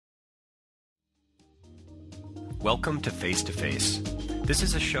Welcome to Face to Face. This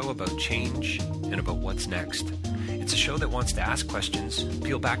is a show about change and about what's next. It's a show that wants to ask questions,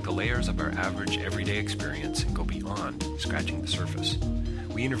 peel back the layers of our average everyday experience, and go beyond scratching the surface.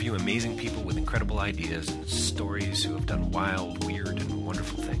 We interview amazing people with incredible ideas and stories who have done wild, weird, and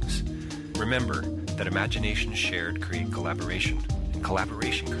wonderful things. Remember that imagination shared creates collaboration, and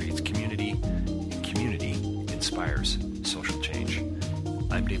collaboration creates community, and community inspires social change.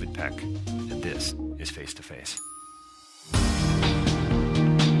 I'm David Peck, and this is Face to Face.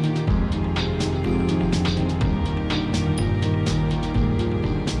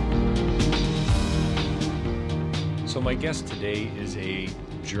 So my guest today is a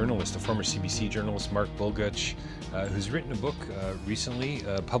journalist, a former CBC journalist, Mark Bulgutch, who's written a book recently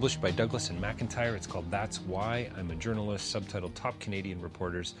published by Douglas and McIntyre. It's called That's Why I'm a Journalist, subtitled Top Canadian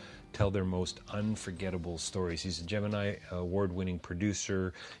Reporters Tell Their Most Unforgettable Stories. He's a Gemini award-winning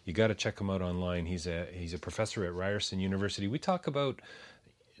producer. You got to check him out online. He's a professor at Ryerson University. We talk about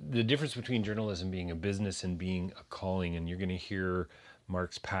the difference between journalism being a business and being a calling, and you're going to hear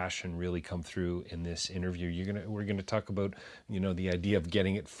Mark's passion really come through in this interview. We're gonna talk about, the idea of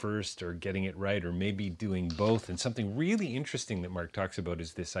getting it first or getting it right, or maybe doing both. And something really interesting that Mark talks about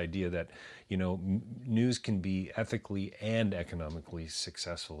is this idea that, news can be ethically and economically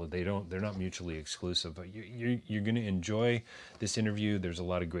successful. They're not mutually exclusive. You're going to enjoy this interview. There's a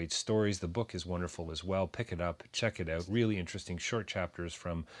lot of great stories. The book is wonderful as well. Pick it up, check it out. Really interesting short chapters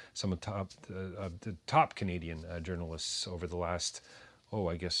from some of the top Canadian journalists over the last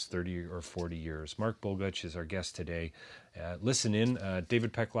 30 or 40 years. Mark Bulgutch is our guest today. Listen in,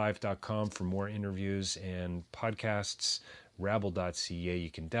 davidpecklive.com for more interviews and podcasts, rabble.ca. You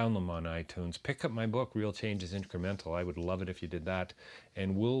can download them on iTunes. Pick up my book, Real Change is Incremental. I would love it if you did that.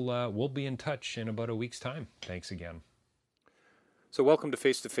 And we'll be in touch in about a week's time. Thanks again. So welcome to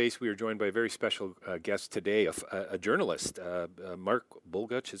Face to Face. We are joined by a very special guest today, a journalist. Mark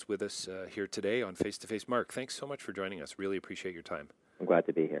Bulgutch is with us here today on Face to Face. Mark, thanks so much for joining us. Really appreciate your time. I'm glad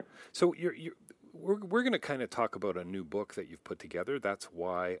to be here. So we're going to kind of talk about a new book that you've put together. That's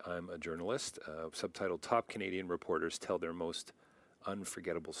Why I'm a Journalist, subtitled Top Canadian Reporters Tell Their Most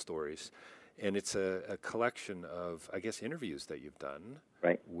Unforgettable Stories. And it's a collection of, interviews that you've done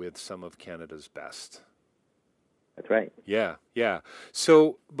with some of Canada's best. That's right. Yeah.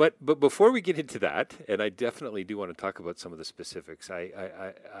 So, but before we get into that, and I definitely do want to talk about some of the specifics,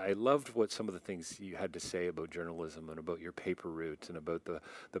 I loved what some of the things you had to say about journalism and about your paper roots and about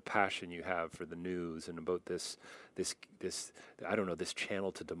the passion you have for the news and about this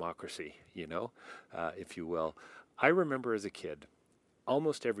channel to democracy, if you will. I remember as a kid,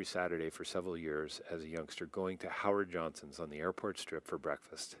 almost every Saturday for several years as a youngster, going to Howard Johnson's on the airport strip for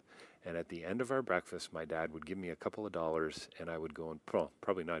breakfast. And at the end of our breakfast, my dad would give me a couple of dollars, and I would go and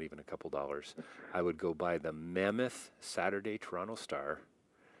probably not even a couple dollars. I would go buy the mammoth Saturday Toronto Star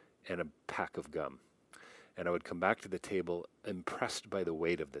and a pack of gum. And I would come back to the table impressed by the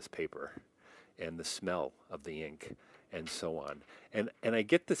weight of this paper and the smell of the ink and so on. And I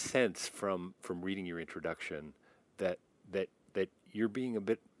get the sense from reading your introduction that you're being a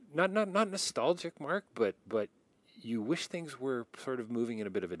bit not nostalgic, Mark, but you wish things were sort of moving in a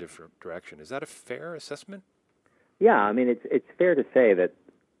bit of a different direction. Is that a fair assessment? Yeah, I mean, it's fair to say that,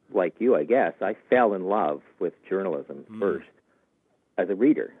 like you, I guess, I fell in love with journalism first as a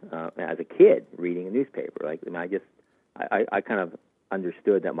reader, as a kid reading a newspaper. I kind of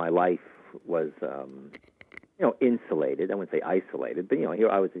understood that my life was, insulated. I wouldn't say isolated, but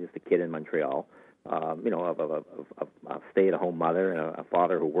here I was just a kid in Montreal. Of a stay-at-home mother and a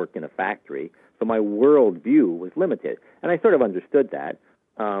father who worked in a factory. So my worldview was limited, and I sort of understood that.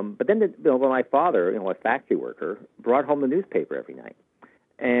 But then, when my father, a factory worker, brought home the newspaper every night,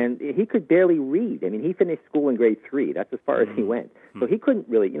 and he could barely read. I mean, he finished school in grade 3. That's as far as he went. So he couldn't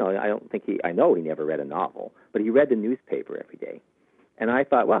really, I know he never read a novel, but he read the newspaper every day. And I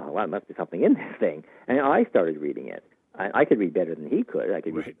thought, well, there must be something in this thing. And I started reading it. I could read better than he could. I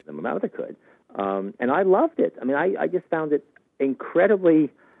could read better than my mother could. And I loved it. I mean, I just found it incredibly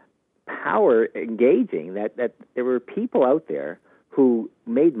engaging that there were people out there who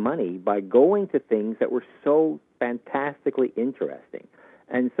made money by going to things that were so fantastically interesting.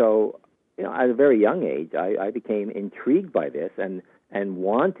 And so, at a very young age, I became intrigued by this and and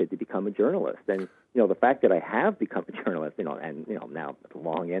wanted to become a journalist. And the fact that I have become a journalist, and now at the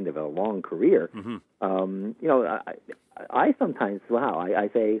long end of a long career, I sometimes, I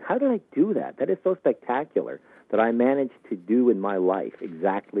say, how did I do that? That is so spectacular that I managed to do in my life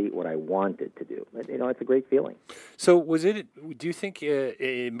exactly what I wanted to do. It's a great feeling. So do you think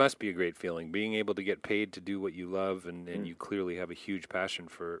it must be a great feeling, being able to get paid to do what you love, and you clearly have a huge passion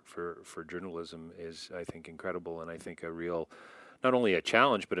for journalism is, I think, incredible, and I think a real, not only a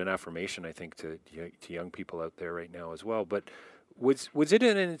challenge, but an affirmation, I think, to young people out there right now as well. But was it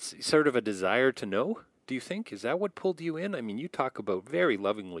in sort of a desire to know? Do you think? Is that what pulled you in? I mean, you very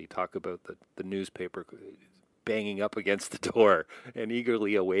lovingly talk about the newspaper banging up against the door and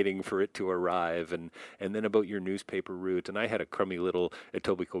eagerly awaiting for it to arrive, and then about your newspaper route. And I had a crummy little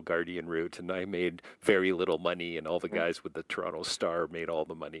Etobicoke Guardian route, and I made very little money, and all the guys with the Toronto Star made all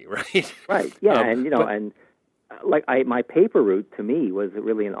the money, right? Right, yeah, my paper route to me was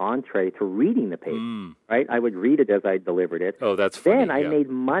really an entree to reading the paper, right? I would read it as I delivered it. Oh, that's funny. Then I made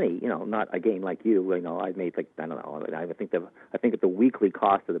money, not again like you. I made I don't know. I think that the weekly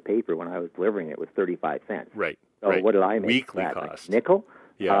cost of the paper when I was delivering it was 35 cents. Right. So what did I make? Weekly cost. Nickel.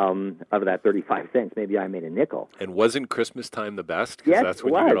 Yeah. Out of that 35 cents, maybe I made a nickel. And wasn't Christmas time the best? Because yes, that's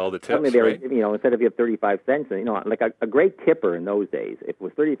when you get all the tips, right? Instead of you have 35 cents, like a great tipper in those days, if it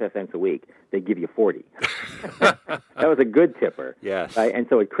was 35 cents a week, they'd give you 40. That was a good tipper. Yes. Right? And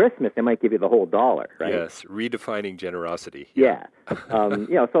so at Christmas, they might give you the whole $1, right? Yes, redefining generosity. Yeah.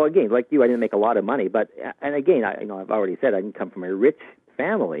 So again, like you, I didn't make a lot of money, and again, I've already said I didn't come from a rich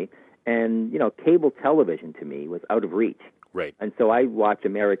family, and cable television to me was out of reach. Right. And so I watch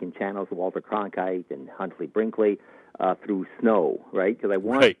American channels, Walter Cronkite and Huntley Brinkley, through snow, right? Because I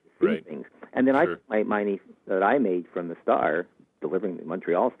wanted to see things. And then I took my money that I made from the Star, delivering the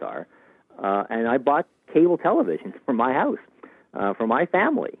Montreal Star, and I bought cable television for my house, for my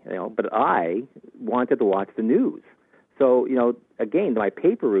family. But I wanted to watch the news. So, again, my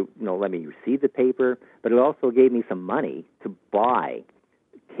paper route, let me receive the paper, but it also gave me some money to buy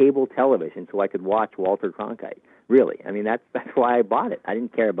cable television so I could watch Walter Cronkite. Really, I mean, that's why I bought it. I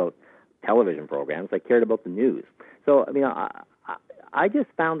didn't care about television programs. I cared about the news. So, I just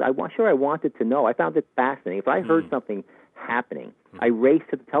found, I wanted to know. I found it fascinating. If I heard something happening, I raced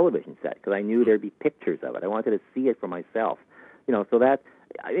to the television set because I knew there'd be pictures of it. I wanted to see it for myself. So that,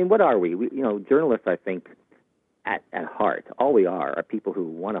 what are we? Journalists, I think, at heart, all we are people who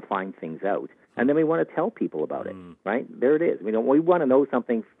want to find things out, and then we want to tell people about it, right? There it is. We want to know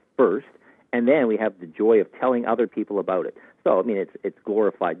something first, and then we have the joy of telling other people about it. So, it's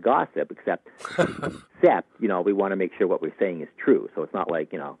glorified gossip, except we want to make sure what we're saying is true. So it's not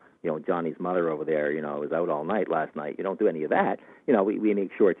like, Johnny's mother over there, was out all night last night. You don't do any of that. We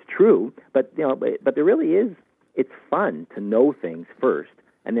make sure it's true. But there really is, it's fun to know things first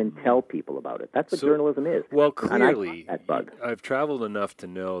and then tell people about it. That's what journalism is. Well, clearly, that bug. I've traveled enough to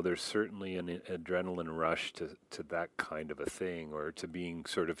know there's certainly an adrenaline rush to that kind of a thing, or to being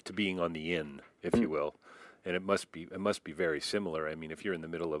on the in, if you will. And it must be very similar. I mean, if you're in the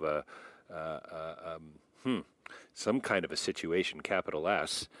middle of some kind of a situation, capital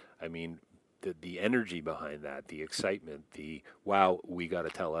S, I mean, the energy behind that, the excitement, the wow, we got to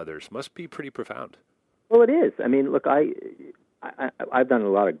tell others, must be pretty profound. Well, it is. I mean, look, I've done a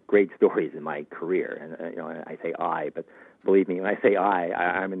lot of great stories in my career, and I say but believe me, when I say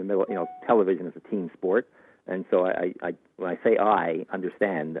I'm in the middle. Television is a team sport, and so when I say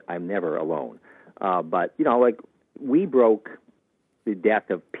understand, I'm never alone. But we broke the death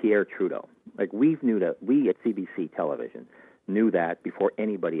of Pierre Trudeau. We at CBC Television knew that before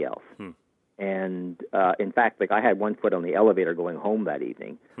anybody else. And in fact, I had one foot on the elevator going home that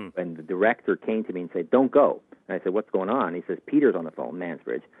evening, and the director came to me and said, "Don't go." And I said, "What's going on?" He says, "Peter's on the phone,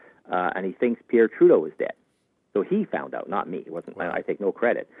 Mansbridge, and he thinks Pierre Trudeau is dead." So he found out, not me. It wasn't. Wow. I take no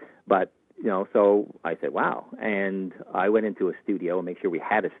credit, but so I said, "Wow!" And I went into a studio and make sure we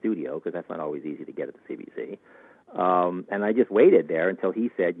had a studio, because that's not always easy to get at the CBC. And I just waited there until he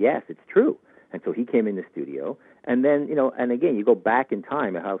said, "Yes, it's true." And so he came in the studio, and then, and again, you go back in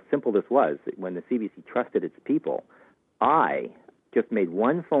time at how simple this was. When the CBC trusted its people, I just made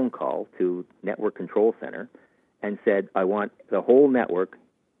one phone call to Network Control Center and said, "I want the whole network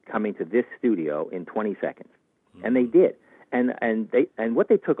coming to this studio in 20 seconds. And they did. And what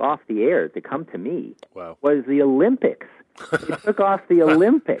they took off the air to come to me was the Olympics. They took off the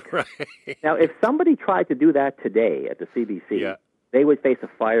Olympics. Right. Now, if somebody tried to do that today at the CBC, they would face a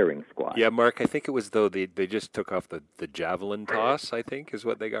firing squad. Yeah, Mark, I think it was, though, they just took off the javelin toss, I think, is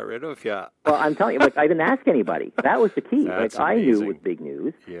what they got rid of. Yeah. Well, I'm telling you, I didn't ask anybody. That was the key. That's I amazing. knew it was big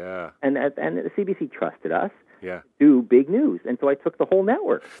news. Yeah. And the CBC trusted us. do big news. And so I took the whole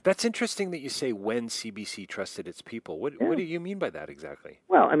network. That's interesting that you say when CBC trusted its people. What do you mean by that exactly?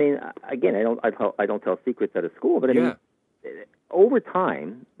 Well, I mean, again, I don't tell secrets at a school, but I mean, over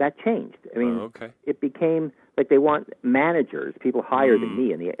time that changed. I mean, it became like they want managers, people higher than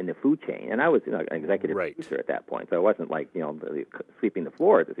me in the food chain, and I was an executive producer at that point, so I wasn't like sweeping the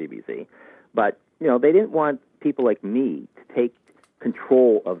floor at the CBC. But they didn't want people like me to take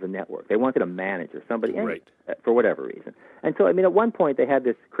control of the network. They wanted a manager, somebody, for whatever reason. And so, I mean, at one point they had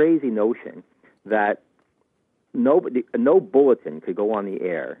this crazy notion that no bulletin could go on the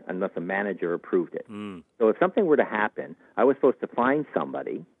air unless a manager approved it. So if something were to happen, I was supposed to find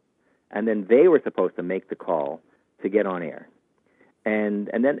somebody, and then they were supposed to make the call to get on air.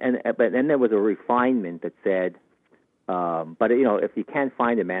 But then there was a refinement that said, but if you can't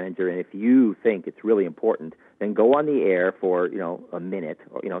find a manager and if you think it's really important, then go on the air for a minute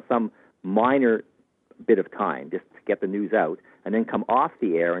or some minor bit of time just to get the news out, and then come off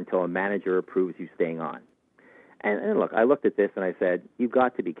the air until a manager approves you staying on. And look, I looked at this and I said, "You've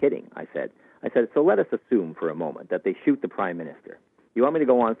got to be kidding." I said, so let us assume for a moment that they shoot the Prime Minister. You want me to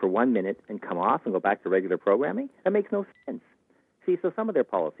go on for 1 minute and come off and go back to regular programming? That makes no sense. See, so some of their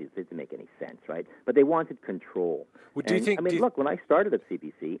policies didn't make any sense, right? But they wanted control. Well, look, when I started at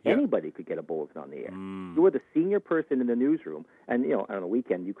CBC, anybody could get a bulletin on the air. You were the senior person in the newsroom, and on a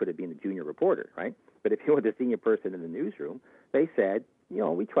weekend you could have been the junior reporter, right? But if you were the senior person in the newsroom, they said,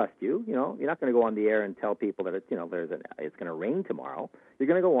 we trust you. You're not going to go on the air and tell people that it's going to rain tomorrow. You're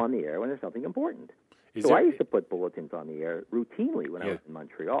going to go on the air when there's something important. I used to put bulletins on the air routinely when I was in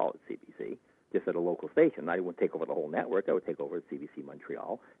Montreal at CBC. Just at a local station. I wouldn't take over the whole network. I would take over CBC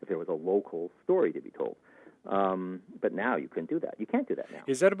Montreal if there was a local story to be told. But now you couldn't do that. You can't do that now.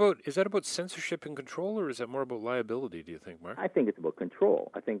 Is that about censorship and control, or is that more about liability, do you think, Mark? I think it's about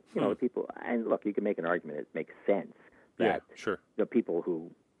control. I think, people, and look, you can make an argument it makes sense that the people who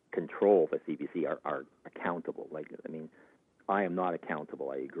control the CBC are accountable. I am not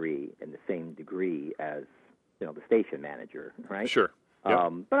accountable, I agree, in the same degree as, the station manager, right? Sure.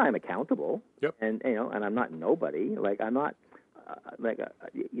 But I'm accountable, and and I'm not nobody. I'm not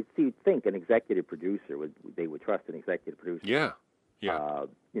you'd think an executive producer would trust an executive producer.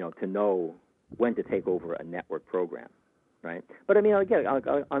 To know when to take over a network program, right? But I mean, again, on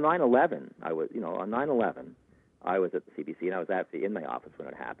 9/11, I was I was at the CBC, and I was actually in my office when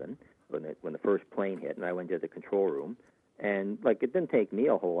it happened, when the first plane hit, and I went to the control room. And, it didn't take me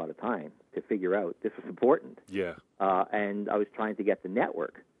a whole lot of time to figure out this was important. And I was trying to get the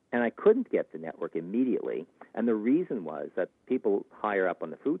network, and I couldn't get the network immediately. And the reason was that people higher up on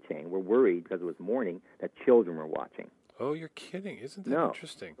the food chain were worried because it was morning that children were watching. Oh, you're kidding. Isn't that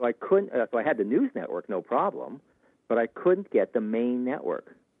interesting? So I couldn't. So I had the news network, no problem, but I couldn't get the main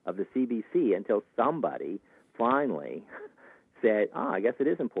network of the CBC until somebody finally said, I guess it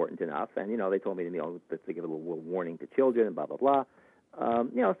is important enough, and they told me to give a little warning to children and blah blah blah.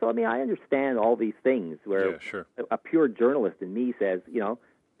 So I mean, I understand all these things where a pure journalist in me says,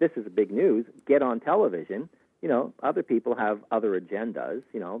 this is big news. Get on television. Other people have other agendas.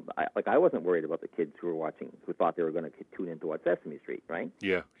 I wasn't worried about the kids who thought they were going to tune into Watch Sesame Street, right?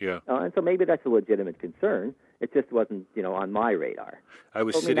 And so maybe that's a legitimate concern. It just wasn't, on my radar. I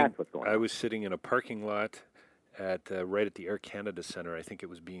was sitting in a parking lot right at the Air Canada Centre. I think it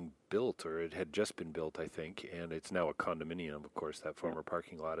was being built, or it had just been built, I think, and it's now a condominium, of course, that former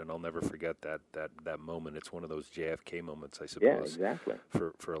parking lot, and I'll never forget that moment. It's one of those JFK moments, I suppose,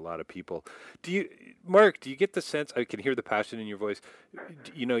 for a lot of people. Mark, do you get the sense, I can hear the passion in your voice,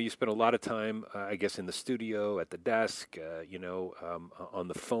 you spend a lot of time, I guess, in the studio, at the desk, on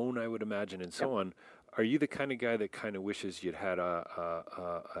the phone, I would imagine, and so on. Are you the kind of guy that kind of wishes you'd had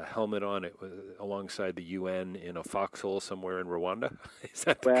a helmet on it alongside the UN in a foxhole somewhere in Rwanda? Is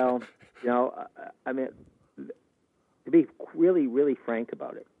that I mean, to be really, really frank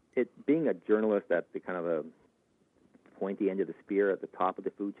about it, being a journalist at the kind of a pointy end of the spear at the top of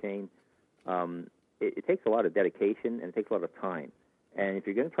the food chain, it takes a lot of dedication and it takes a lot of time. And if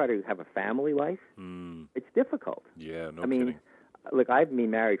you're going to try to have a family life, it's difficult. Yeah, no I mean, kidding. Look, I've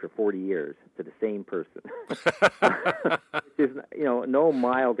been married for 40 years to the same person, which is, no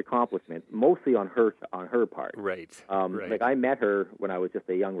mild accomplishment, mostly on her part. Right. I met her when I was just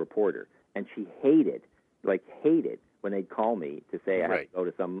a young reporter, and she hated when they'd call me to say I had to go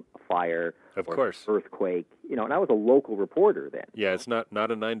to some fire or earthquake, and I was a local reporter then. Yeah, it's not a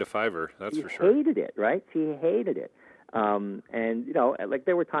 9-to-5er, that's for sure. She hated it, right? She hated it. And,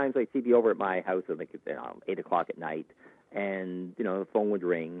 there were times she'd be over at my house at 8 o'clock at night, and, the phone would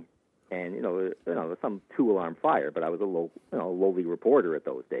ring, and some 2-alarm fire, but I was a lowly reporter at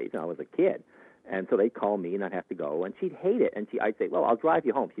those days, and I was a kid. And so they'd call me, and I'd have to go, and she'd hate it. And I'd say, well, I'll drive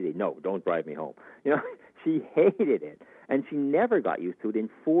you home. She'd say, no, don't drive me home. She hated it, and she never got used to it in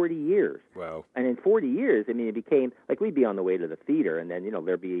 40 years. Wow. And in 40 years, it became, we'd be on the way to the theater, and then,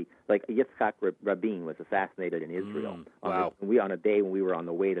 there'd be, Yitzhak Rabin was assassinated in Israel. Wow. On a day when we were on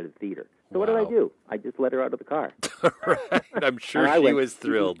the way to the theater. So what did I do? I just let her out of the car. Right. I'm sure she was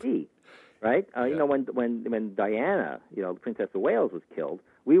thrilled. CBC, right? When Diana, the Princess of Wales, was killed,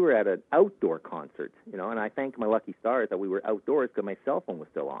 we were at an outdoor concert, and I thanked my lucky stars that we were outdoors because my cell phone was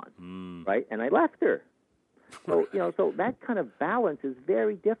still on, right? And I left her. So, so that kind of balance is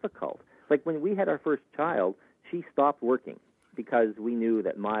very difficult. Like when we had our first child, she stopped working because we knew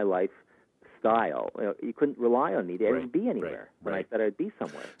that my life style, you couldn't rely on me to ever be anywhere. When I said I'd be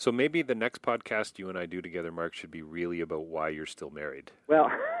somewhere. So maybe the next podcast you and I do together, Mark, should be really about why you're still married.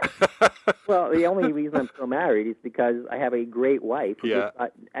 Well, the only reason I'm still married is because I have a great wife. I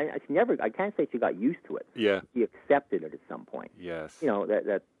can't say she got used to it. Yeah. She accepted it at some point. Yes.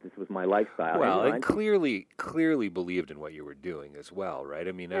 That this was my lifestyle. Well, and clearly believed in what you were doing as well, right?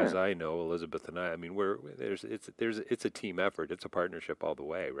 As I know, Elizabeth and I, it's a team effort. It's a partnership all the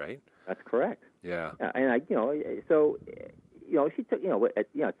way, right? That's correct. Yeah. And she took,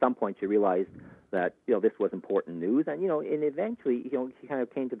 at some point she realized that, this was important news, and eventually, she kind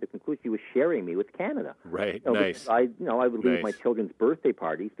of came to the conclusion she was sharing me with Canada. Right. Nice. I would leave my children's birthday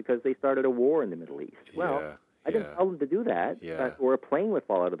parties because they started a war in the Middle East. Well, I didn't tell them to do that, or a plane would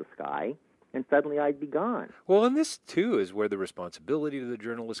fall out of the sky, and suddenly I'd be gone. Well, and this too is where the responsibility to the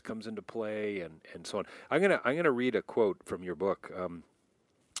journalist comes into play, and so on. I'm gonna read a quote from your book.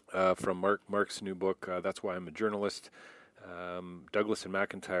 From Mark's new book, That's Why I'm a Journalist, Douglas and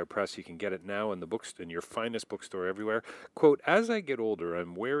McIntyre Press. You can get it now in your finest bookstore everywhere. Quote, as I get older,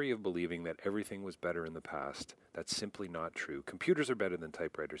 I'm wary of believing that everything was better in the past. That's simply not true. Computers are better than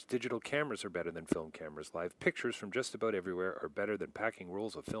typewriters. Digital cameras are better than film cameras. Live pictures from just about everywhere are better than packing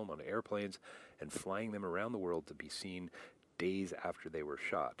rolls of film on airplanes and flying them around the world to be seen days after they were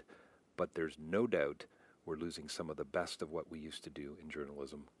shot. But there's no doubt we're losing some of the best of what we used to do in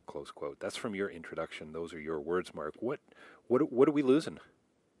journalism, close quote. That's from your introduction. Those are your words, Mark. What are we losing?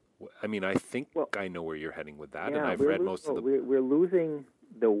 I think I know where you're heading with that, and I've read most of the... We're losing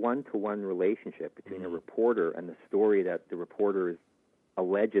the one-to-one relationship between a reporter and the story that the reporter is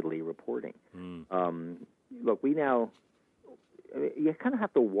allegedly reporting. Look, you kind of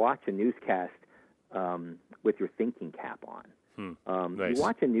have to watch a newscast with your thinking cap on. Nice. You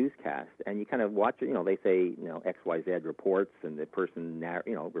watch a newscast and you kind of watch it, they say, XYZ reports, and the person,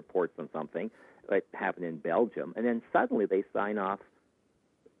 reports on something like happened in Belgium, and then suddenly they sign off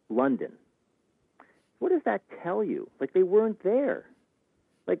London. What does that tell you? They weren't there.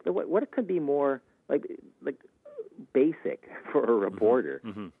 What could be more like basic for a reporter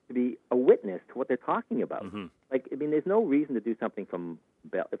to be a witness to what they're talking about? There's no reason to do something from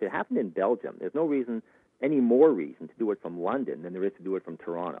if it happened in Belgium, there's no reason, any more reason to do it from London than there is to do it from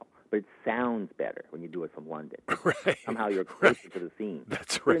Toronto. But it sounds better when you do it from London. Right. Somehow you're closer to the scene.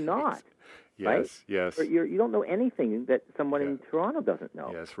 That's right. You're not. Yes, right? yes. You don't know anything that someone in Toronto doesn't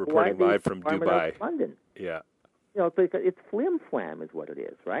know. Yes, reporting live from Dubai. London. Yeah. It's flim-flam is what it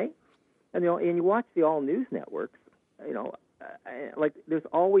is, right? And, and you watch the all-news networks, there's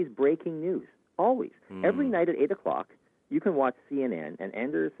always breaking news. Always. Every night at 8 o'clock, you can watch CNN, and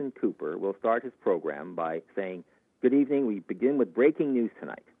Anderson Cooper will start his program by saying, good evening, we begin with breaking news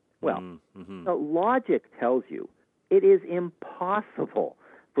tonight. Well, logic tells you it is impossible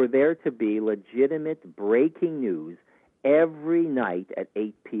for there to be legitimate breaking news every night at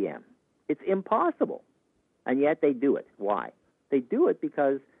 8 p.m. It's impossible. And yet they do it. Why? They do it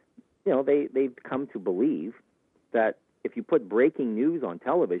because, they've come to believe that if you put breaking news on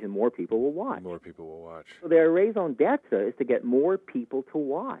television, more people will watch. More people will watch. So their raison d'etre is to get more people to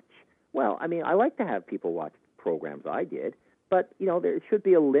watch. Well, I like to have people watch programs I did, but, there should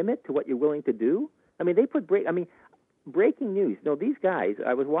be a limit to what you're willing to do. They put breaking news. These guys,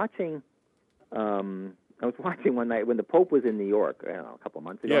 I was watching one night when the Pope was in New York, a couple of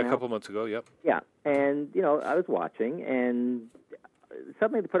months ago. Yeah, a couple of months ago, yep. Yeah, and, I was watching, and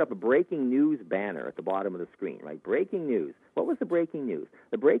suddenly they put up a breaking news banner at the bottom of the screen, right? Breaking news. What was the breaking news?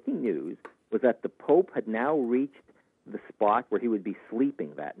 The breaking news was that the Pope had now reached the spot where he would be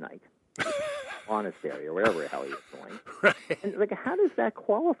sleeping that night. Monastery or wherever the hell he was going. Right. And how does that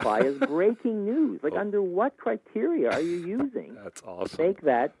qualify as breaking news? Under what criteria are you using? That's awesome. To make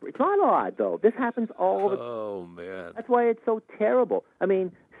that. It's not odd though. This happens all the time. Oh man. That's why it's so terrible.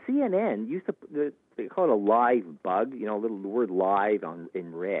 CNN used to they call it a live bug. The word live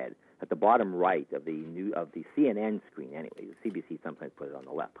in red. at the bottom right of the CNN screen. Anyway, the CBC sometimes put it on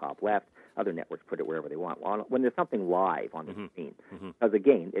the top left. Other networks put it wherever they want. When there's something live on the screen, because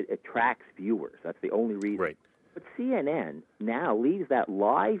again, it attracts viewers. That's the only reason. Right. But CNN now leaves that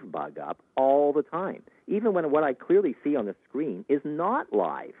live bug up all the time, even when what I clearly see on the screen is not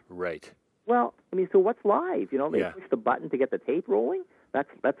live. Right. Well, I mean, so what's live? They push the button to get the tape rolling.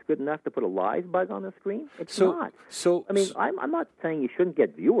 That's good enough to put a live bug on the screen? It's not. So I mean, I'm not saying you shouldn't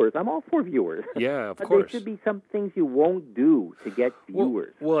get viewers. I'm all for viewers. Yeah, of but course. There should be some things you won't do to get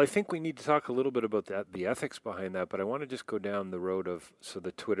viewers. Well, I think we need to talk a little bit about the ethics behind that, but I want to just go down the road of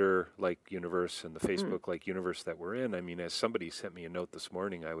the Twitter-like universe and the Facebook-like universe that we're in. I mean, as somebody sent me a note this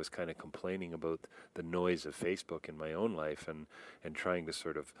morning, I was kind of complaining about the noise of Facebook in my own life and trying to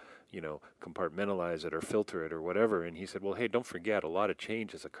sort of, compartmentalize it or filter it or whatever. And he said, well, hey, don't forget, a lot of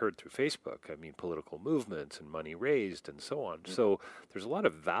change has occurred through Facebook. I mean, political movements and money raised and so on. So there's a lot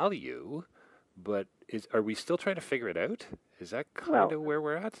of value, but are we still trying to figure it out? Is that kind of where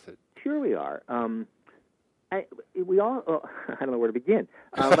we're at? Sure we are. We all, I don't know where to begin.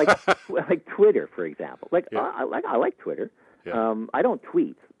 Like Twitter, for example. I like Twitter. Yeah. I don't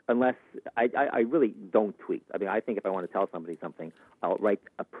tweet unless I really don't tweet. I mean, I think if I want to tell somebody something, I'll write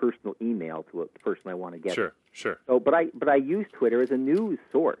a personal email to a person I want to get. Sure. So, but I use Twitter as a news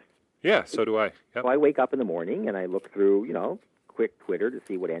source. Yeah, so do I. Yep. So I wake up in the morning and I look through, quick Twitter to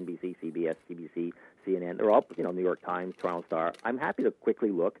see what NBC, CBS, CBC, CNN, they're all, New York Times, Toronto Star. I'm happy to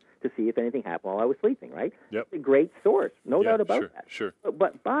quickly look to see if anything happened while I was sleeping, right? Yep. It's a great source, no doubt about that. Sure.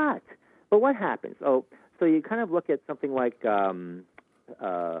 But what happens? So you kind of look at something like, when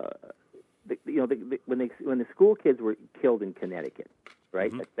the school kids were killed in Connecticut,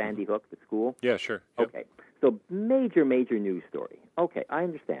 right? At Sandy Hook, the school. Yeah, sure. Yep. Okay. So major news story. Okay, I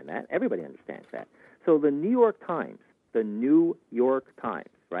understand that. Everybody understands that. So the New York Times,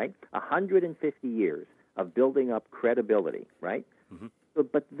 right? 150 years of building up credibility, right?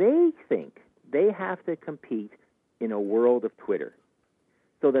 But they think they have to compete in a world of Twitter.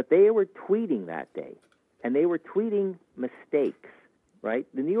 So that they were tweeting that day, and they were tweeting mistakes, right?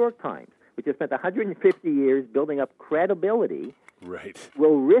 The New York Times, which has spent 150 years building up credibility, right,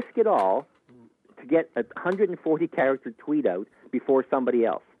 will risk it all to get a 140-character tweet out before somebody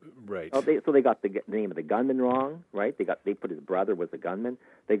else. Right. So they got the name of the gunman wrong, right? They put his brother was the gunman.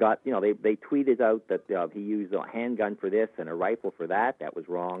 They got they tweeted out that he used a handgun for this and a rifle for that. That was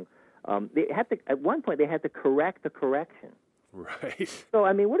wrong. They had to at one point they had to correct the correction. Right. So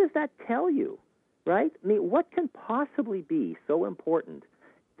I mean, what does that tell you, right? I mean, what can possibly be so important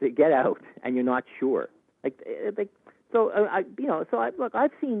to get out and you're not sure? I've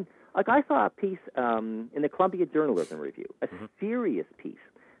seen. Like I saw a piece in the Columbia Journalism Review, a serious piece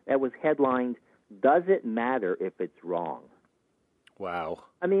that was headlined, "Does it matter if it's wrong?" Wow.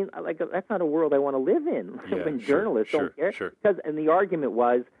 I mean, that's not a world I want to live in when journalists don't care. Sure. And the argument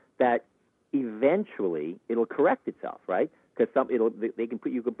was that eventually it'll correct itself, right? Because you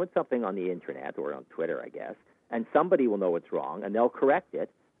can put something on the internet or on Twitter, I guess, and somebody will know it's wrong, and they'll correct it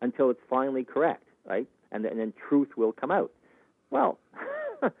until it's finally correct, right? And then truth will come out. Well.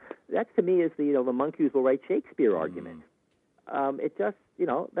 That to me is the monkeys will write Shakespeare argument. It just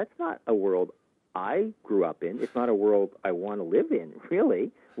that's not a world I grew up in. It's not a world I want to live in,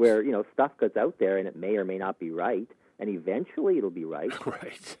 really, where stuff goes out there and it may or may not be right, and eventually it'll be right.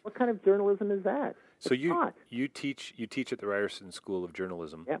 Right. What kind of journalism is that? So you teach at the Ryerson School of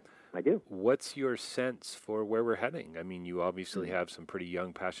Journalism. Yeah, I do. What's your sense for where we're heading? I mean, you obviously have some pretty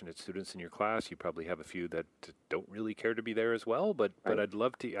young, passionate students in your class. You probably have a few that don't really care to be there as well. But I'd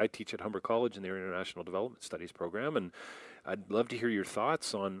love to. I teach at Humber College in their International Development Studies program, and I'd love to hear your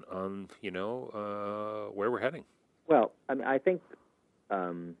thoughts on where we're heading. Well, I mean, I think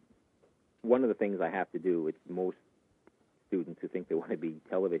one of the things I have to do with most students who think they want to be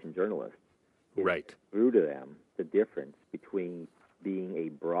television journalists is through to them the difference between being a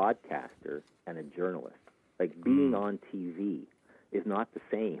broadcaster and a journalist. Like being on TV is not the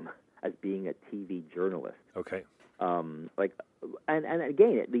same as being a TV journalist. Okay. And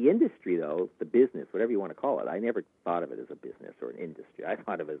again, the industry though, the business, whatever you want to call it, I never thought of it as a business or an industry. I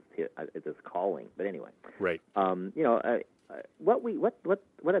thought of it as calling. But anyway. Right.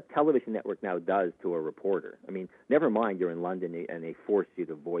 What a television network now does to a reporter. I mean, never mind you're in London and they force you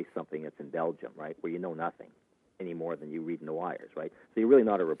to voice something that's in Belgium, right, where you know nothing any more than you read in the wires, right? So you're really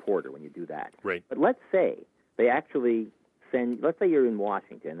not a reporter when you do that. Right. But let's say they actually let's say you're in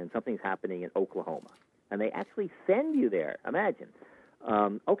Washington and something's happening in Oklahoma, and they actually send you there. Imagine.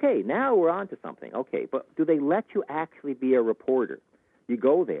 Okay, now we're on to something. Okay, but do they let you actually be a reporter? You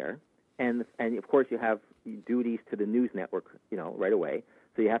go there, and of course you have duties to the news network, right away.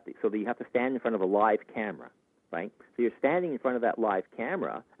 So you have to stand in front of a live camera, right? So you're standing in front of that live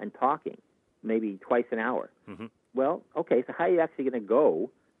camera and talking, maybe twice an hour. Mm-hmm. Well, okay, so how are you actually going to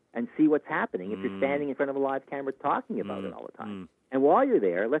go and see what's happening if you're standing in front of a live camera talking about it all the time? And while you're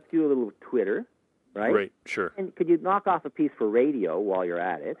there, let's do a little Twitter, right? Right, sure. And could you knock off a piece for radio while you're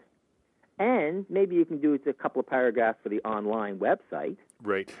at it? And maybe you can do a couple of paragraphs for the online website.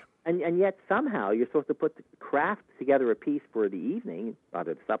 Right. And yet somehow you're supposed to craft together a piece for the evening,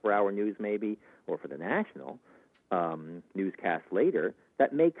 either the supper hour news maybe, or for the national newscast later,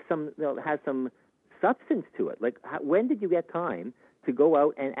 that makes has some substance to it. Like, when did you get time to go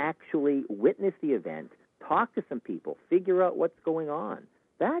out and actually witness the event, talk to some people, figure out what's going on?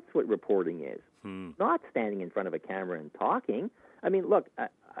 That's what reporting is. Not standing in front of a camera and talking. I mean, look,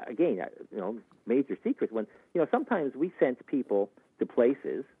 again, major secrets. When sometimes we sent people to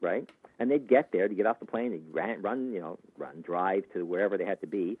places, right, and they'd get there to get off the plane, they'd drive to wherever they had to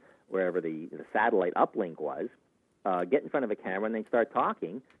be, wherever the satellite uplink was, get in front of a camera, and they'd start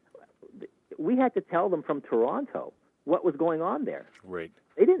talking. We had to tell them from Toronto what was going on there. Right.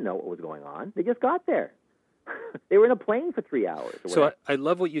 They didn't know what was going on. They just got there. They were in a plane for 3 hours. So I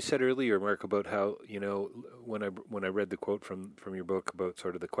love what you said earlier, Mark, about how, when I read the quote from your book about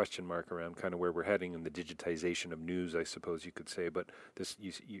sort of the question mark around kind of where we're heading and the digitization of news, I suppose you could say, but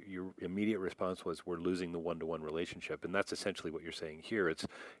your immediate response was, we're losing the one-to-one relationship, and that's essentially what you're saying here.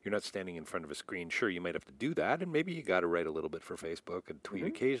 You're not standing in front of a screen. Sure, you might have to do that, and maybe you got to write a little bit for Facebook and tweet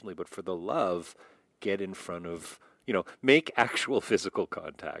occasionally, but for the love, get in front of, make actual physical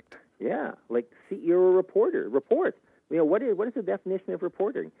contact. Yeah, like, see, you're a reporter. Report. What is the definition of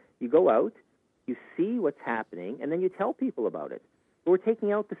reporting? You go out, you see what's happening, and then you tell people about it. But we're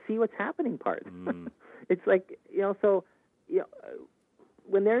taking out the see what's happening part. It's like,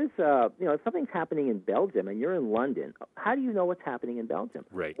 when there's, if something's happening in Belgium and you're in London, how do you know what's happening in Belgium?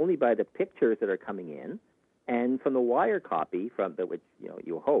 Right. Only by the pictures that are coming in, and from the wire copy which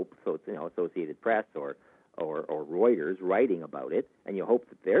you hope, so it's Associated Press or Reuters writing about it, and you hope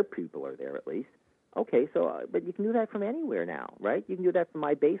that their people are there at least. Okay, so but you can do that from anywhere now, right? You can do that from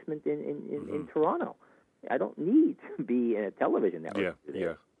my basement in Toronto. I don't need to be in a television network.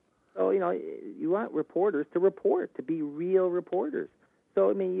 Yeah. So you want reporters to report, to be real reporters.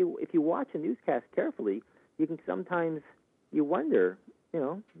 So I mean, if you watch a newscast carefully, you can sometimes wonder,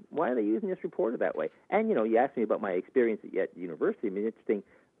 why are they using this reporter that way? And you asked me about my experience at university. I mean, interesting.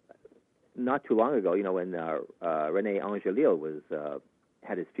 Not too long ago, when René Angelil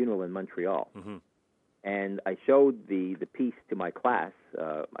had his funeral in Montreal, and I showed the piece to my class.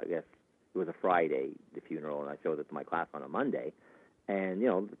 I guess it was a Friday, the funeral, and I showed it to my class on a Monday. And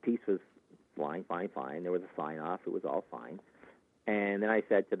the piece was fine. There was a sign off. It was all fine. And then I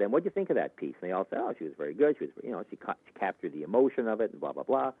said to them, "What do you think of that piece?" And they all said, "Oh, she was very good. She was, she captured the emotion of it, and blah blah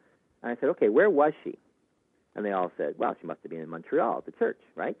blah." And I said, "Okay, where was she?" And they all said, "Well, she must have been in Montreal at the church,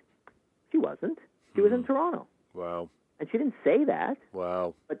 right?" She wasn't. She was in Toronto. Wow. And she didn't say that.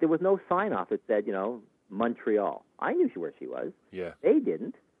 Wow. But there was no sign-off that said, Montreal. I knew where she was. Yeah. They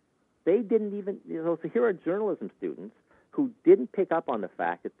didn't. They didn't even, so here are journalism students who didn't pick up on the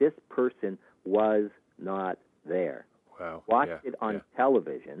fact that this person was not there. Wow. Watched it on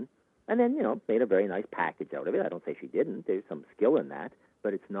television, and then, made a very nice package out of it. I don't say she didn't. There's some skill in that,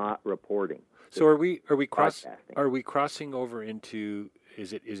 but it's not reporting. So are we crossing over into,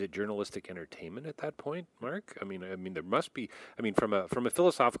 is it journalistic entertainment at that point, Mark? I mean there must be. I mean, from a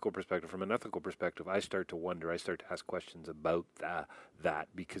philosophical perspective, from an ethical perspective, I start to wonder. I start to ask questions about that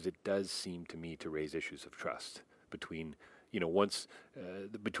because it does seem to me to raise issues of trust between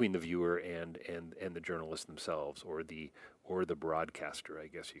between the viewer and the journalists themselves, or the broadcaster, I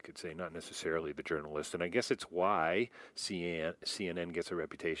guess you could say, not necessarily the journalist. And I guess it's why CNN gets a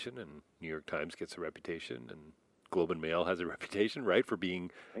reputation, and New York Times gets a reputation, and Globe and Mail has a reputation, right, for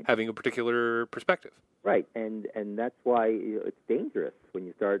having a particular perspective. Right, and that's why it's dangerous when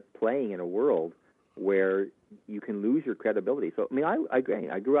you start playing in a world where you can lose your credibility. So, I mean, I agree.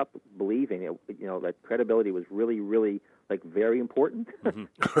 I grew up believing that credibility was really, really very important,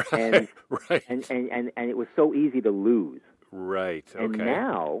 and it was so easy to lose. Right. Okay. And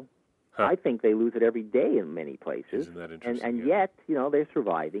now, I think they lose it every day in many places. Isn't that interesting? And yet, they're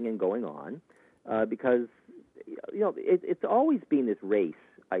surviving and going on because it's always been this race.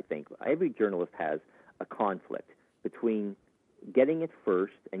 I think every journalist has a conflict between getting it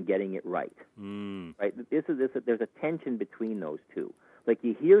first and getting it right. Right. There's a tension between those two. Like,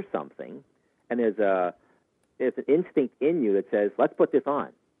 you hear something, and there's an instinct in you that says, "Let's put this on."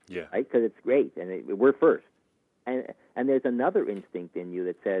 Yeah. Right, because it's great and we're first. And there's another instinct in you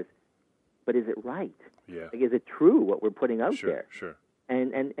that says, "But is it right? Yeah. Like, is it true what we're putting out there?" Sure.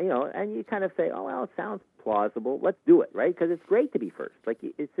 And you kind of say, oh, well, it sounds plausible. Let's do it, right? Because it's great to be first. Like,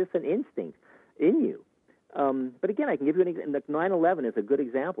 it's just an instinct in you. But again, I can give you an example. 9/11 is a good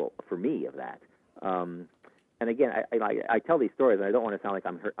example for me of that. And again, I tell these stories, and I don't want to sound like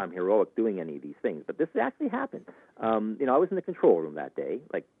I'm heroic doing any of these things, but this actually happened. I was in the control room that day,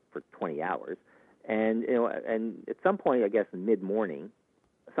 like for 20 hours, and at some point, I guess in mid-morning,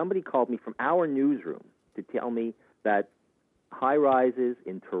 somebody called me from our newsroom to tell me that high-rises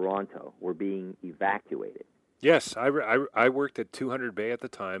in Toronto were being evacuated. Yes, I worked at 200 Bay at the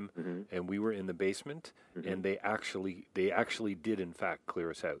time, Mm-hmm. and we were in the basement, Mm-hmm. and they actually did in fact clear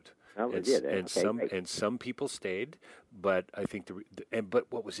us out. Oh, they did. And some people stayed, but I think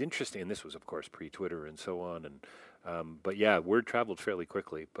but what was interesting, and this was of course pre-Twitter and so on, and but yeah, word traveled fairly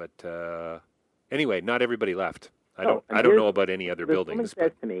quickly. But anyway, not everybody left. I don't know about any other buildings. Someone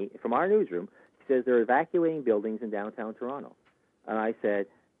says to me from our newsroom, she says they're evacuating buildings in downtown Toronto, and I said,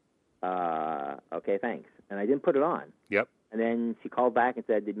 okay, thanks, and I didn't put it on. Yep. And then she called back and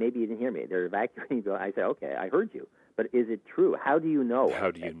said, maybe you didn't hear me. They're evacuating. I said, okay, I heard you. But is it true? How do you know?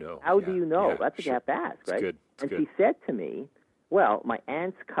 How do you know? How do you know? Yeah, That's what you have to ask, right? It's good. And she said to me, well, my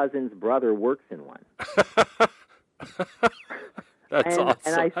aunt's cousin's brother works in one. That's awesome.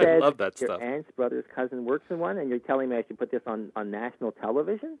 And I said, I love that your stuff. aunt's brother's cousin works in one, and you're telling me I should put this on national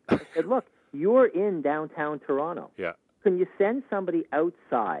television? I said, look, you're in downtown Toronto. Yeah. Can you send somebody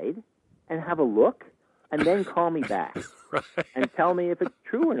outside and have a look, and then call me back Right. and tell me if it's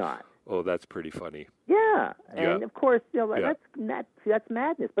true or not? Oh, that's pretty funny. Yeah, and Yeah. of course, Yeah. that's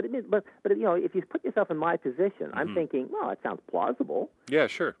madness. But if you put yourself in my position, I'm thinking, well, it sounds plausible. Yeah,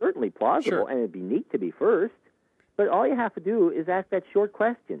 sure. Certainly plausible, Sure. and it'd be neat to be first. But all you have to do is ask that short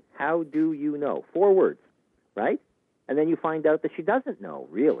question: how do you know? 4 words, right? And then you find out that she doesn't know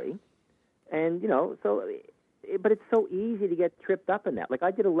really, and but it's so easy to get tripped up in that. Like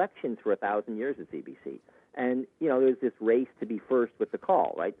I did elections for 1,000 years at CBC. And, there's this race to be first with the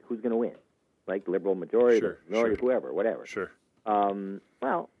call, right? Who's going to win? Like liberal majority, minority, whoever, whatever. Sure.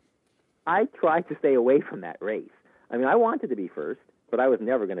 Well, I tried to stay away from that race. I mean, I wanted to be first, but I was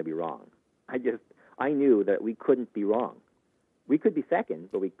never going to be wrong. I knew that we couldn't be wrong. We could be second,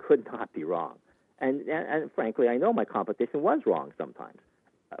 but we could not be wrong. And frankly, I know my competition was wrong sometimes.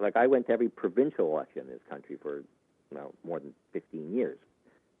 Like I went to every provincial election in this country for more than 15 years.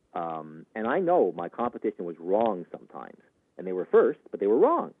 And I know my competition was wrong sometimes, and they were first, but they were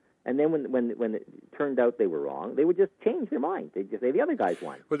wrong. And then when it turned out they were wrong, they would just change their mind. They'd just say the other guys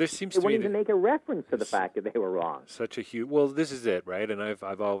won. Well, there seems they to be wouldn't even make a reference to the fact that they were wrong. Such a huge. Well, this is it, right? And I've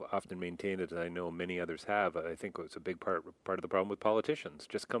often maintained it, and I know many others have. I think it's a big part of the problem with politicians.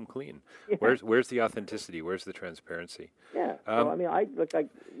 Just come clean. Yeah. Where's the authenticity? Where's the transparency? Yeah. So I mean,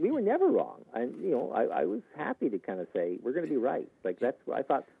 we were never wrong, and I was happy to kind of say we're going to be right. Like that's I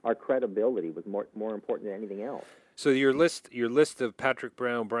thought our credibility was more important than anything else. So your list of Patrick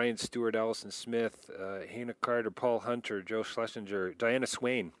Brown, Brian Stewart, Allison Smith, Hannah Carter, Paul Hunter, Joe Schlesinger, Diana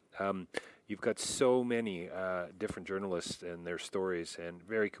Swain. You've got so many different journalists and their stories, and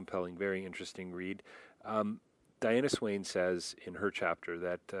very compelling, very interesting read. Diana Swain says in her chapter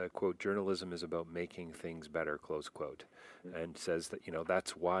that, quote, journalism is about making things better, close quote, and says that,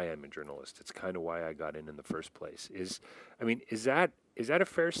 that's why I'm a journalist. It's kind of why I got in the first place. Is that a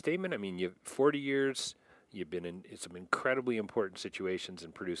fair statement? I mean, you've 40 years... You've been in some incredibly important situations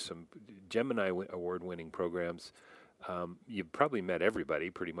and produced some Gemini award-winning programs. You've probably met everybody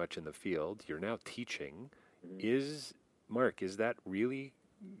pretty much in the field. You're now teaching. Mm-hmm. Is that really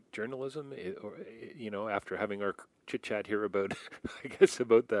journalism? Or, after having our chit-chat here about, I guess,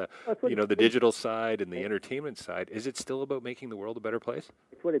 about the, the digital side and the entertainment side, is it still about making the world a better place?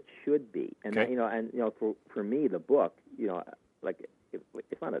 It's what it should be. And, okay. For me, the book,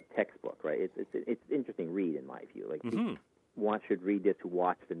 it's not a textbook, right? It's an interesting read in my view. Like one should read this to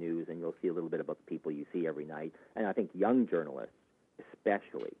watch the news, and you'll see a little bit about the people you see every night. And I think young journalists,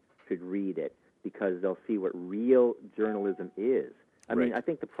 especially, should read it because they'll see what real journalism is. I mean, I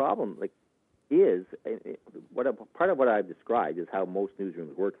think the problem, is part of what I've described is how most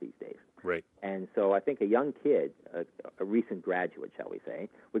newsrooms work these days. Right. And so I think a young kid, a recent graduate, shall we say,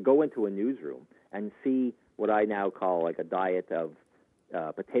 would go into a newsroom and see what I now call like a diet of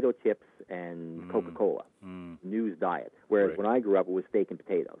potato chips and Coca-Cola, news diet. Whereas when I grew up, it was steak and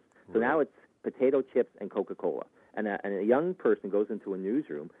potatoes. So now it's potato chips and Coca-Cola. And a young person goes into a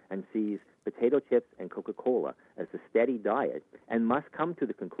newsroom and sees potato chips and Coca-Cola as a steady diet and must come to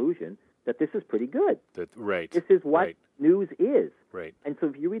the conclusion that this is pretty good. This is what news is. Right. And so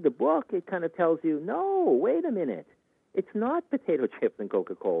if you read the book, it kind of tells you, no, wait a minute. It's not potato chips and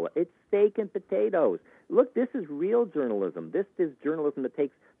Coca-Cola. It's steak and potatoes. Look, this is real journalism. This is journalism that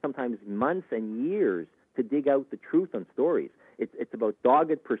takes sometimes months and years to dig out the truth on stories. It's about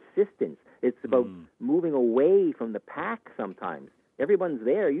dogged persistence. It's about moving away from the pack sometimes. Everyone's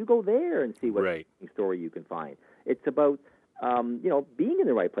there. You go there and see what story you can find. It's about being in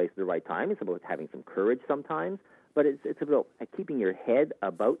the right place at the right time. It's about having some courage sometimes. But it's about keeping your head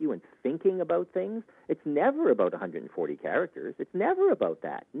about you and thinking about things. It's never about 140 characters. It's never about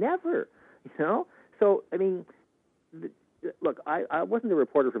that. Never. So, I mean, look, I wasn't a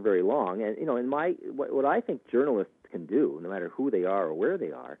reporter for very long. And, in what I think journalists can do, no matter who they are or where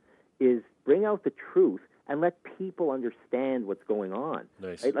they are, is bring out the truth and let people understand what's going on.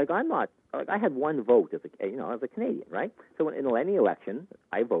 Nice. Like I had one vote as a Canadian, right? So in any election,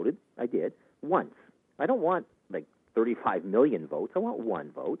 I voted. I did once. I don't want 35 million votes. I want one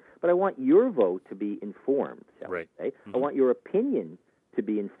vote, but I want your vote to be informed. Right. I want your opinion to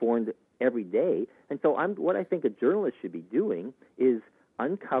be informed every day. And so what I think a journalist should be doing is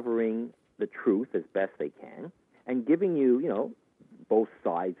uncovering the truth as best they can and giving you, both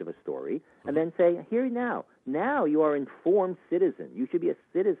sides of a story, and then say, here now you are an informed citizen. You should be a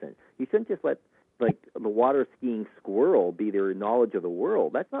citizen. You shouldn't just let the water skiing squirrel be their knowledge of the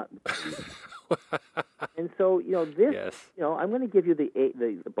world. That's not. And so this. Yes. I'm going to give you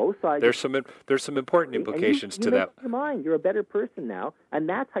the both sides. There's some important implications to that. Your mind. You're a better person now, and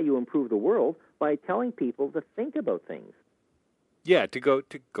that's how you improve the world, by telling people to think about things. Yeah, to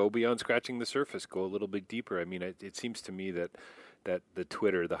go beyond scratching the surface, go a little bit deeper. I mean, it seems to me that the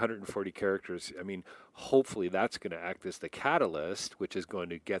Twitter, the 140 characters, I mean, hopefully that's going to act as the catalyst, which is going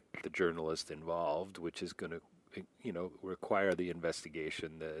to get the journalist involved, which is going to, require the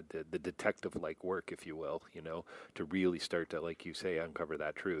investigation, the detective-like work, if you will, to really start to, like you say, uncover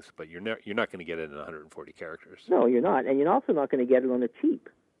that truth. But you're not going to get it in 140 characters. No, you're not, and you're also not going to get it on the cheap.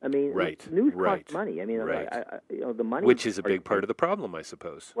 I mean, news costs money. I mean, the money, which is a big part of the problem, I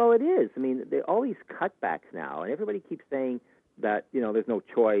suppose. Well, it is. I mean, all these cutbacks now, and everybody keeps saying that there's no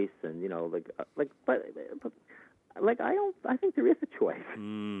choice, and I think there is a choice. I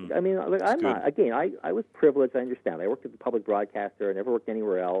mean, I was privileged. I understand. I worked at the public broadcaster. I never worked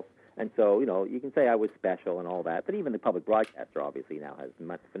anywhere else, and so you can say I was special and all that. But even the public broadcaster obviously now has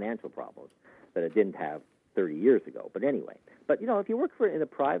much financial problems that it didn't have 30 years ago. But anyway, if you work in the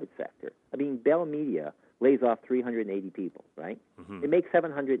private sector, I mean, Bell Media lays off 380 people, right? It makes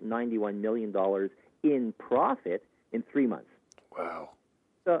 $791 million in profit in 3 months. Wow.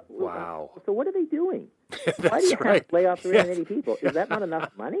 So what are they doing? Why do you have to lay off 380 people? Is that not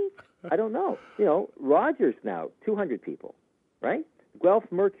enough money? I don't know. Rogers now, 200 people, right? Guelph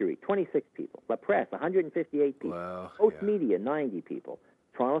Mercury, 26 people. La Presse, 158 people. Wow. Post Media, 90 people.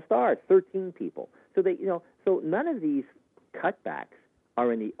 Toronto Star, 13 people. So so none of these cutbacks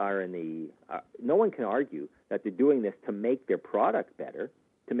are in the. No one can argue that they're doing this to make their product better,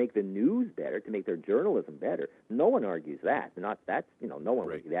 to make the news better, to make their journalism better. No one argues that. No one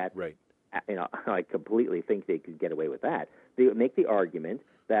would do that. Right. I completely think they could get away with that. They would make the argument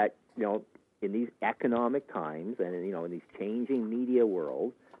that in these economic times and in these changing media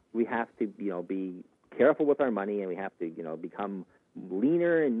world, we have to be careful with our money, and we have to become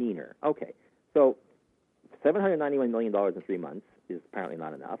leaner and meaner. Okay, so $791 million in 3 months is apparently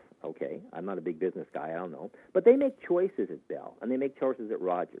not enough. Okay, I'm not a big business guy. I don't know. But they make choices at Bell, and they make choices at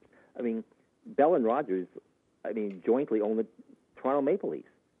Rogers. I mean, Bell and Rogers, jointly own the Toronto Maple Leafs.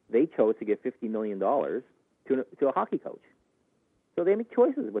 They chose to give $50 million to a hockey coach. So they make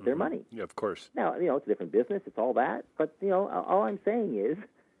choices with their money. Yeah, of course. Now, it's a different business. It's all that. But, all I'm saying is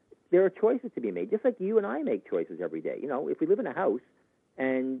there are choices to be made, just like you and I make choices every day. If we live in a house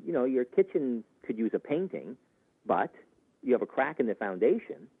and, your kitchen could use a painting, but you have a crack in the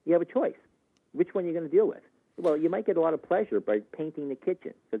foundation, you have a choice. Which one are you going to deal with? Well, you might get a lot of pleasure by painting the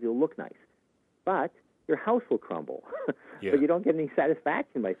kitchen because it'll look nice. But your house will crumble. But you don't get any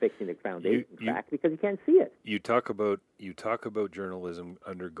satisfaction by fixing the foundation crack because you can't see it. You talk about journalism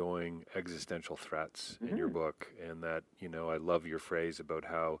undergoing existential threats in your book, and that I love your phrase about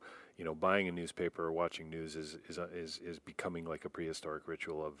how buying a newspaper or watching news is becoming like a prehistoric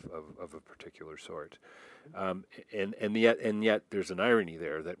ritual of a particular sort, and yet there's an irony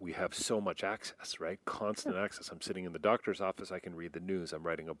there that we have so much access, right? Constant access. I'm sitting in the doctor's office, I can read the news. I'm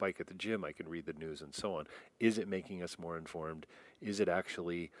riding a bike at the gym, I can read the news, and so on. Is it making us more informed? Is it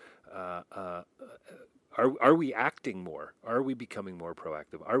actually? Are we acting more? Are we becoming more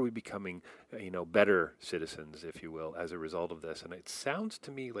proactive? Are we becoming, better citizens, if you will, as a result of this? And it sounds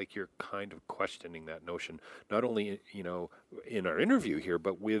to me like you're kind of questioning that notion, not only, in our interview here,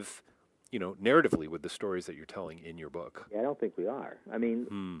 but with narratively with the stories that you're telling in your book. Yeah, I don't think we are. I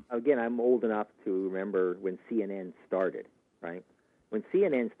mean, again, I'm old enough to remember when CNN started, right? When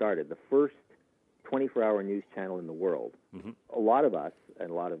CNN started, the first 24-hour news channel in the world, a lot of us and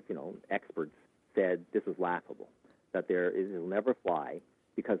a lot of, experts said this was laughable, that it'll never fly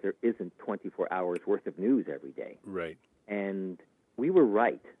because there isn't 24 hours worth of news every day. Right. And we were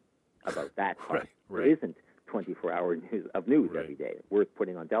right about that part. Right. There isn't 24-hour news every day worth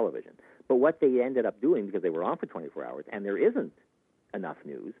putting on television. But what they ended up doing, because they were on for 24 hours and there isn't enough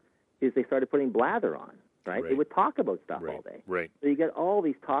news, is they started putting blather on, right? They would talk about stuff all day. Right. So you get all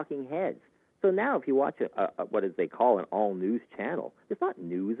these talking heads. So now if you watch what they call an all-news channel, it's not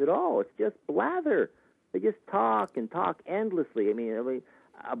news at all. It's just blather. They just talk and talk endlessly. I mean,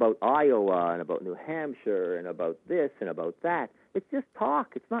 about Iowa and about New Hampshire and about this and about that. It's just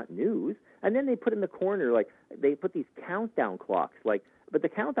talk. It's not news. And then they put in the corner, they put these countdown clocks, but the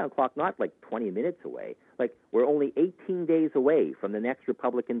countdown clock not 20 minutes away. We're only 18 days away from the next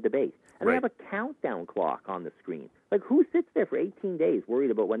Republican debate. And they have a countdown clock on the screen. Who sits there for 18 days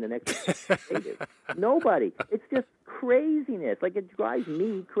worried about when the next debate is? Nobody. It's just craziness. It drives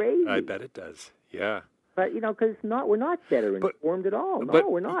me crazy. I bet it does. Yeah. But, because we're not better informed at all. No,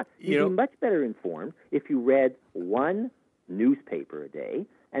 we're not. You'd be much better informed if you read one newspaper a day,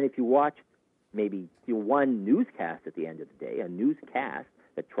 and if you watched maybe one newscast at the end of the day, a newscast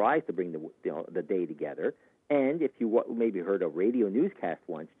that tries to bring the day together, and if you maybe heard a radio newscast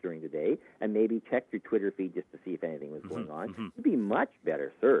once during the day, and maybe checked your Twitter feed just to see if anything was going on, you'd be much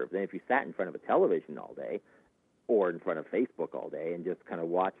better served than if you sat in front of a television all day or in front of Facebook all day and just kind of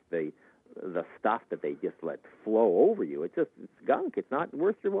watched the stuff that they just let flow over you. It's gunk. It's not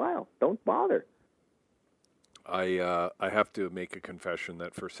worth your while. Don't bother. I have to make a confession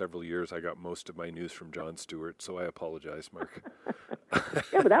that for several years I got most of my news from Jon Stewart, so I apologize, Mark.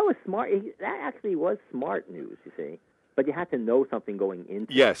 Yeah, but that was smart. That actually was smart news, you see. But you had to know something going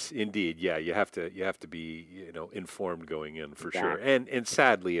into Yes, indeed. Yeah, you have to be, informed going in for sure. And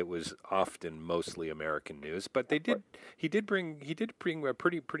sadly it was often mostly American news, but he did bring a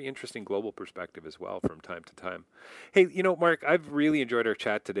pretty interesting global perspective as well from time to time. Hey, Mark, I've really enjoyed our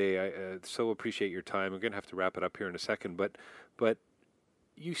chat today. I so appreciate your time. I'm going to have to wrap it up here in a second, but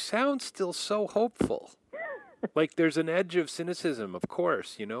you sound still so hopeful. There's an edge of cynicism, of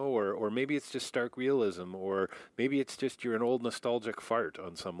course, or maybe it's just stark realism, or maybe it's just you're an old nostalgic fart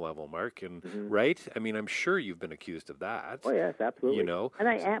on some level, Mark, and right? I mean, I'm sure you've been accused of that. Oh, yes, absolutely. And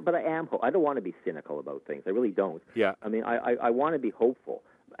I am, but I don't want to be cynical about things. I really don't. Yeah. I mean, I want to be hopeful,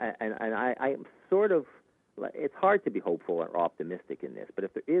 and I'm sort of, it's hard to be hopeful or optimistic in this, but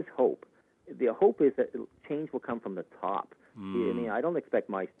if there is hope, the hope is that change will come from the top. I mean, I don't expect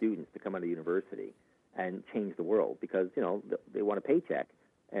my students to come out of university and change the world because, they want a paycheck.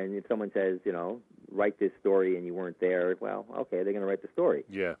 And if someone says, write this story and you weren't there, well, okay, they're going to write the story.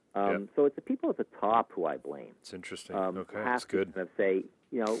 Yeah. So it's the people at the top who I blame. It's interesting. Okay, that's good. Kind of say,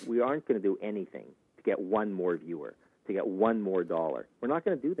 we aren't going to do anything to get one more viewer, to get one more dollar. We're not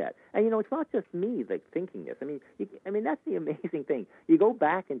going to do that. And, it's not just me, thinking this. I mean, that's the amazing thing. You go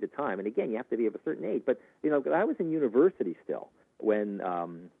back into time, and again, you have to be of a certain age. But, I was in university still when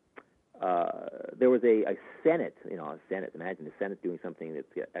there was a Senate, a Senate. Imagine the Senate doing something that's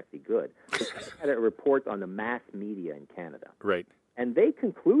actually good. They had a report on the mass media in Canada. Right. And they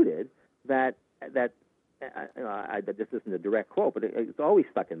concluded that this isn't a direct quote, but it's always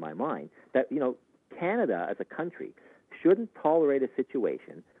stuck in my mind, that, Canada as a country shouldn't tolerate a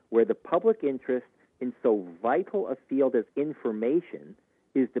situation where the public interest in so vital a field as information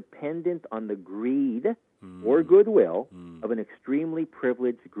is dependent on the greed or goodwill of an extremely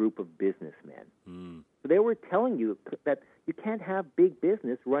privileged group of businessmen. So they were telling you that you can't have big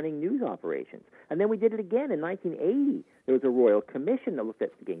business running news operations. And then we did it again in 1980. There was a royal commission that looked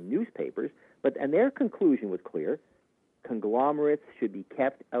at newspapers, and their conclusion was clear. Conglomerates should be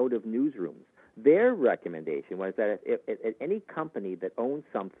kept out of newsrooms. Their recommendation was that if any company that owns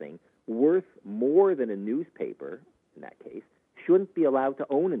something worth more than a newspaper, in that case, shouldn't be allowed to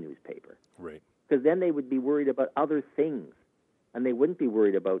own a newspaper. Right. Because then they would be worried about other things, and they wouldn't be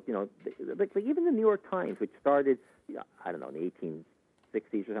worried about, even the New York Times, which started, I don't know, in the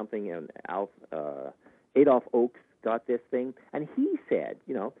 1860s or something, Adolph Oakes got this thing, and he said,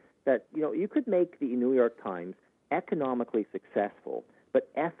 that, you could make the New York Times economically successful, but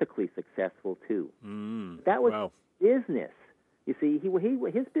ethically successful too. That was business. You see,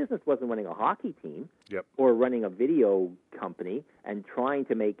 his business wasn't running a hockey team or running a video company and trying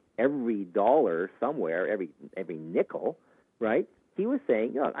to make every dollar somewhere, every nickel, right? He was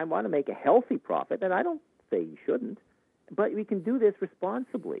saying, I want to make a healthy profit, and I don't say you shouldn't, but we can do this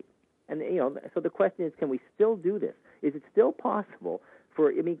responsibly. And, so the question is, can we still do this? Is it still possible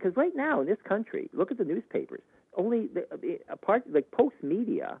because right now in this country, look at the newspapers, only Post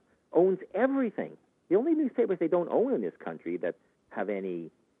Media owns everything. The only newspapers they don't own in this country that have any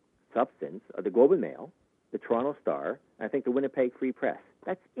substance are the Globe and Mail, the Toronto Star, and I think the Winnipeg Free Press.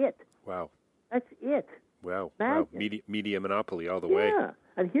 That's it. Wow. That's it. Wow. Wow. Media monopoly all the way. Yeah.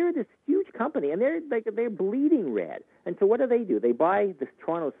 And here this huge company, and they're bleeding red. And so what do? They buy this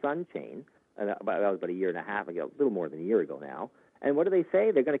Toronto Sun chain, that was about a year and a half ago, a little more than a year ago now. And what do they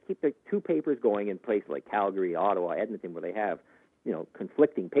say? They're going to keep their two papers going in places like Calgary, Ottawa, Edmonton, where they have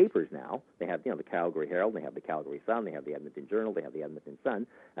conflicting papers now. They have, the Calgary Herald, they have the Calgary Sun, they have the Edmonton Journal, they have the Edmonton Sun.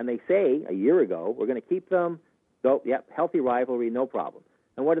 And they say a year ago, we're going to keep them. So, healthy rivalry, no problem.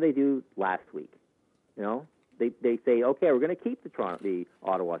 And what do they do last week? They say, okay, we're going to keep the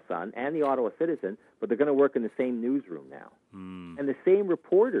Ottawa Sun and the Ottawa Citizen, but they're going to work in the same newsroom now. And the same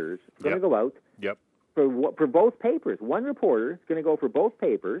reporters are going to go out for both papers. One reporter is going to go for both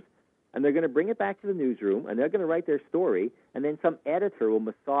papers, and they're going to bring it back to the newsroom, and they're going to write their story, and then some editor will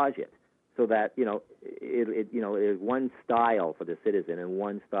massage it so that it is one style for the Citizen and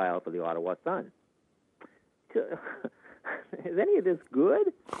one style for the Ottawa Sun. Is any of this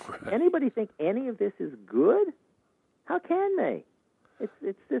good? Right. Anybody think any of this is good? How can they?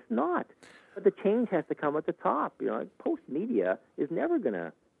 It's just not. But the change has to come at the top. Post Media is never going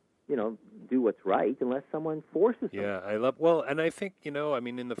to do what's right unless someone forces them. Yeah, and I think, in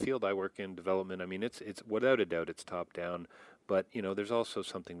the field I work in, development, it's without a doubt it's top down, but, there's also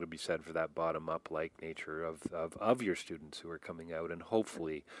something to be said for that bottom up like nature of your students who are coming out, and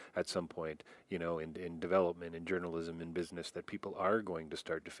hopefully at some point, in development, in journalism, in business, that people are going to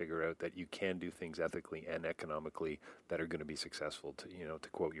start to figure out that you can do things ethically and economically that are going to be successful, to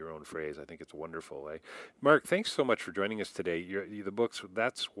quote your own phrase. I think it's wonderful. Mark, thanks so much for joining us today. The books,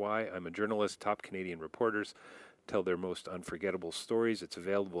 That's Why I'm a Journalist, Top Canadian Reporters Tell Their Most Unforgettable Stories. It's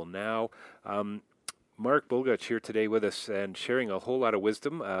available now. Mark Bulgutch here today with us and sharing a whole lot of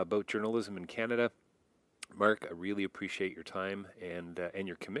wisdom about journalism in Canada. Mark, I really appreciate your time and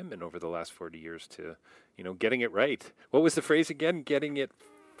your commitment over the last 40 years to, getting it right. What was the phrase again? Getting it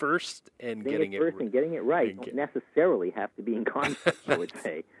first and getting it first and getting it right don't necessarily have to be in conflict, I would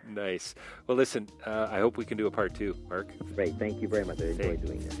say. Nice. Well, listen, I hope we can do a part two, Mark. Great. Thank you very much. I enjoyed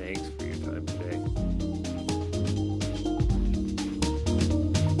doing this. Thanks for your time today.